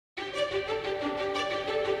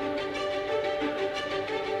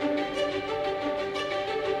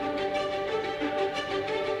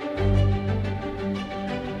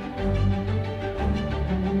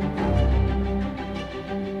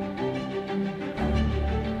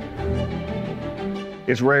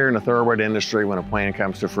It's rare in the thoroughbred industry when a plan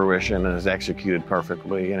comes to fruition and is executed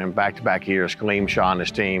perfectly. And in back-to-back years, Kaleem Shah and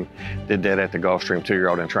his team did that at the Gulfstream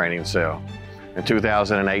 2-year-old in training sale. In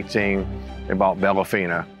 2018, they bought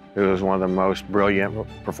Bellafina, who was one of the most brilliant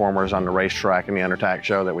performers on the racetrack in the undertack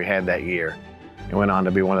show that we had that year. And went on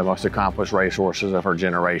to be one of the most accomplished racehorses of her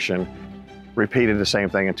generation. Repeated the same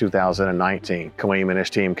thing in 2019. Kaleem and his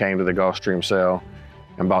team came to the Gulfstream sale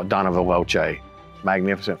and bought Donna Veloce,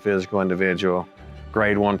 magnificent physical individual,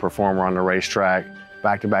 grade 1 performer on the racetrack.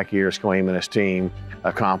 Back-to-back years, Kaleem and his team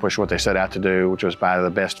accomplished what they set out to do, which was buy the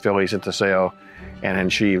best fillies at the sale and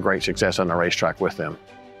achieve great success on the racetrack with them.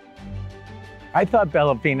 I thought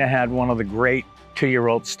Bellafina had one of the great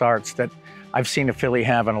 2-year-old starts that I've seen a filly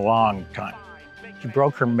have in a long time. She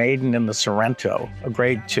broke her maiden in the Sorrento, a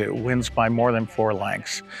grade 2, wins by more than 4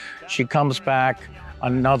 lengths. She comes back,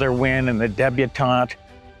 another win in the debutante.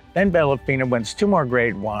 Then Bellafina wins 2 more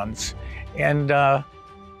grade 1s and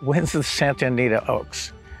wins the Santa Anita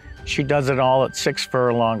Oaks. She does it all at 6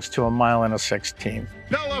 furlongs to 1 mile and a 16th.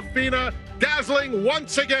 Bellafina dazzling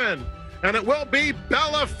once again, and it will be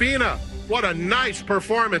Bellafina. What a nice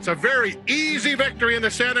performance, a very easy victory in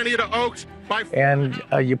the Santa Anita Oaks. And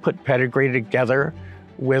you put pedigree together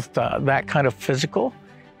with that kind of physical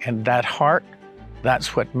and that heart,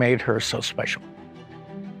 that's what made her so special.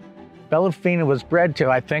 Bellafina was bred to,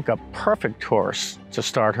 I think, a perfect horse to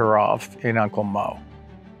start her off in Uncle Mo.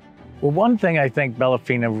 Well, one thing I think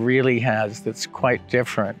Bellafina really has that's quite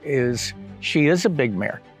different is she is a big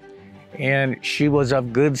mare. And she was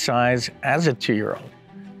of good size as a 2-year-old.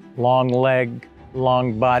 Long leg,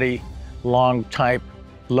 long body, long type,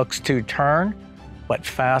 looks to turn, but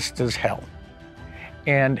fast as hell.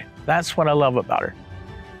 And that's what I love about her.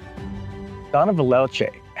 Donna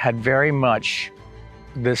Veloce had very much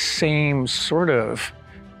the same sort of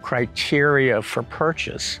criteria for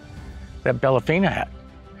purchase that Bellafina had.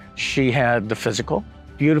 She had the physical,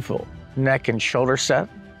 beautiful neck and shoulder set,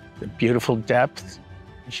 the beautiful depth.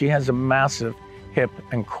 She has a massive hip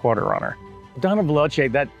and quarter on her. Donna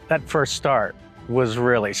Veloce, that first start was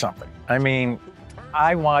really something. I mean,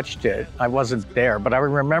 I watched it, I wasn't there, but I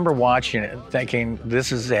remember watching it and thinking,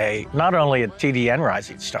 this is not only a TDN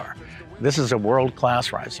Rising Star, this is a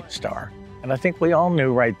world-class Rising Star. And I think we all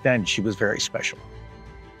knew right then she was very special.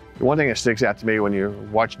 The one thing that sticks out to me when you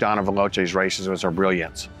watch Donna Veloce's races was her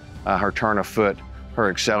brilliance, her turn of foot, her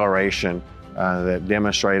acceleration that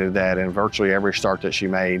demonstrated that in virtually every start that she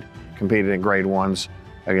made, competed in grade 1s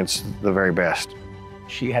against the very best.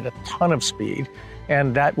 She had a ton of speed,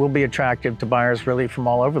 and that will be attractive to buyers really from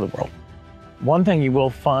all over the world. One thing you will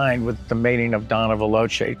find with the mating of Donna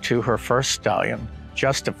Veloce to her first stallion,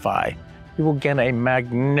 Justify, you will get a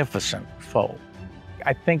magnificent foal.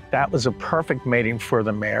 I think that was a perfect mating for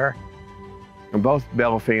the mare. And both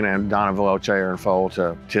Bellafina and Donna Veloce are in foal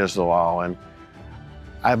to Tiz the Law, and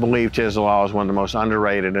I believe Tiz the Law is one of the most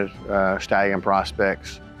underrated stallion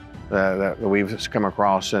prospects that we've come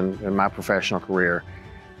across in my professional career.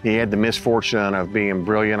 He had the misfortune of being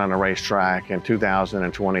brilliant on the racetrack in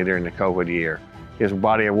 2020 during the COVID year. His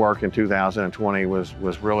body of work in 2020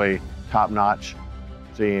 was really top-notch.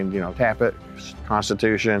 Seeing, Tappet,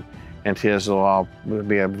 Constitution, and Tiz the Law would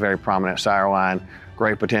be a very prominent sire line.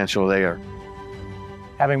 Great potential there.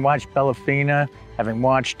 Having watched Bellafina, having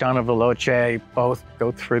watched Donna Veloce both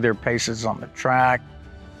go through their paces on the track,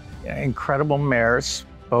 incredible mares,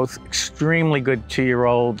 both extremely good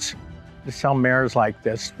 2-year-olds. To sell mares like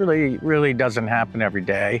this really doesn't happen every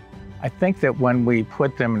day. I think that when we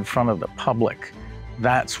put them in front of the public,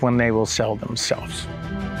 that's when they will sell themselves.